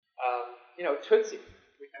Tootsie.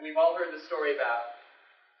 And we've all heard the story about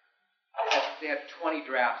they had 20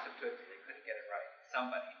 drafts of Tootsie. They couldn't get it right.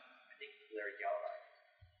 Somebody, I think Larry Gelbart,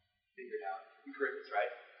 figured out. You've heard this,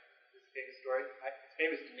 right? This famous story? It's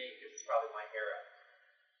famous to me because it's probably my era.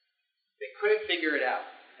 They couldn't figure it out.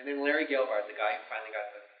 And then Larry Gelbart, the guy who finally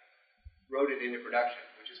wrote it into production,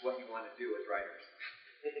 which is what you want to do as writers.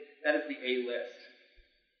 That is the A-list.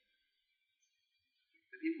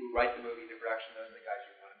 The people who write the movie into production, those are the guys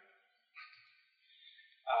you want to be.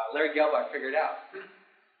 Larry Gelbart figured it out.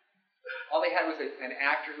 All they had was an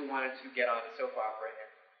actor who wanted to get on a soap opera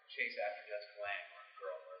and chase after Jessica Lange or a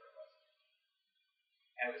girl, whatever it was.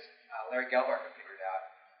 And it was Larry Gelbart who figured it out.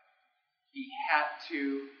 He had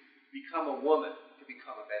to become a woman to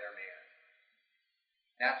become a better man.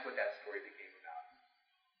 That's what that story became about.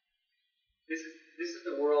 This is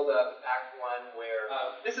the world of Act One, where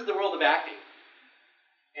this is the world of acting,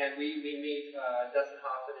 and we meet Dustin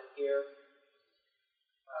Hoffman in here.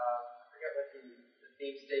 I forget what the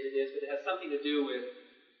theme statement is, but it has something to do with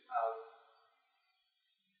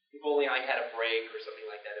if only I had a break or something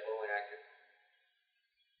like that. If only I could.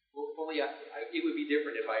 If only it would be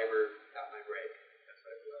different if I ever got my break. That's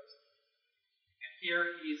what it was. And here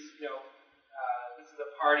he's, this is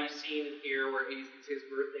a party scene in here where it's his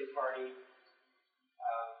birthday party.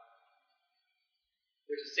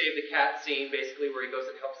 There's a Save the Cat scene, basically, where he goes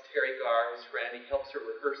and helps Terry Garr, his friend. He helps her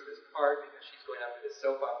rehearse this part because she's going up for this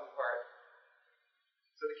soap opera part.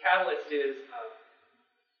 So the catalyst is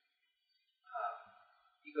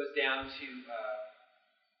he goes down to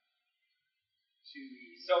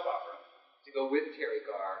the soap opera to go with Terry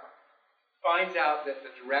Garr, finds out that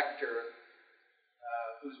the director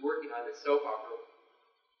who's working on this soap opera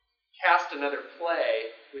cast another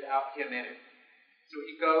play without him in it. So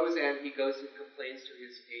he goes and complains to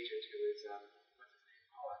his agent, who is, what's his name?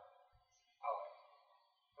 Pollock.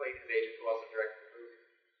 Played his agent, who also directed the movie.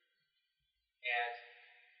 And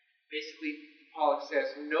basically, Pollock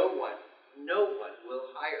says, no one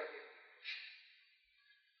will hire him.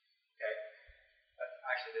 Okay?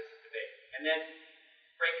 Actually, this is debate. And then,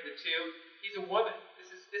 break into two, he's a woman.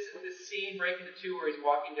 This is this scene, break into two, where he's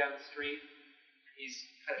walking down the street. He's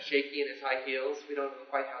kind of shaky in his high heels. We don't know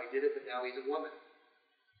quite how he did it, but now he's a woman.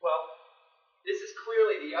 Well, this is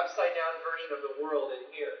clearly the upside-down version of the world in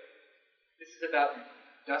here. This is about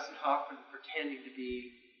Dustin Hoffman pretending to be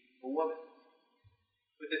a woman.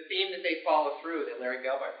 But the theme that they follow through, that Larry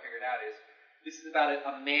Gelbart figured out, is this is about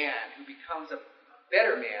a man who becomes a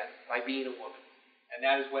better man by being a woman. And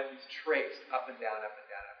that is what is traced up and down, up and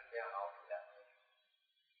down, up and down, all through that movie.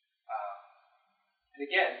 And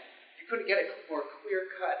again, you couldn't get a more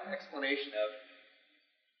clear-cut explanation of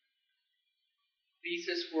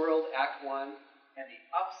Thesis World, Act One, and the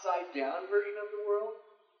upside-down version of the world.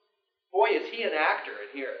 Boy, is he an actor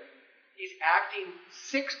in here. He's acting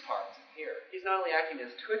 6 parts in here. He's not only acting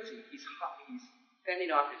as Tootsie, he's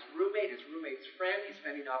fending off his roommate's friend, he's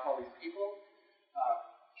fending off all these people.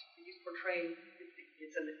 He's portraying,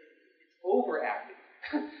 it's overacting.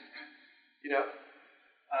 He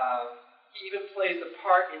even plays the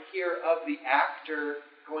part in here of the actor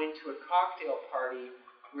going to a cocktail party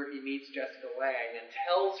where he meets Jessica Lange and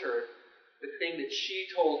tells her the thing that she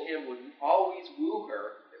told him would always woo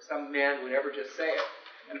her if some man would ever just say it.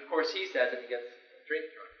 And of course he says it and he gets a drink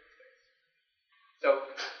thrown in his face. So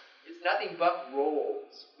it's nothing but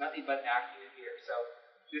roles, nothing but acting in here. So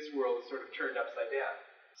this world is sort of turned upside down.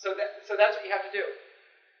 So that's what you have to do.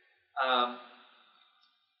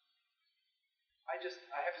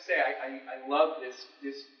 I have to say I love this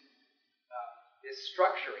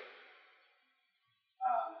structuring.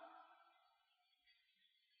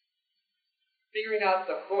 Figuring out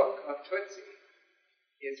the hook of Tootsie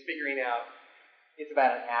is figuring out it's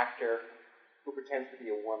about an actor who pretends to be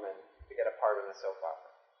a woman to get a part in a soap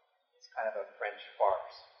opera. It's kind of a French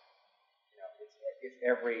farce. It's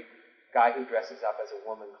every guy who dresses up as a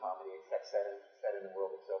woman comedy except set in the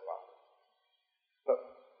world of soap opera.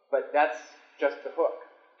 But that's just the hook.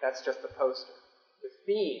 That's just the poster. The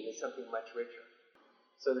theme is something much richer.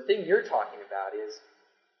 So the thing you're talking about is,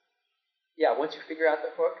 once you figure out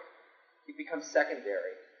the hook, it becomes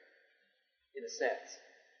secondary, in a sense.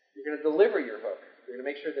 You're going to deliver your hook. You're going to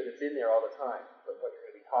make sure that it's in there all the time. But what you're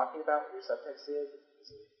going to be talking about, what your subtext is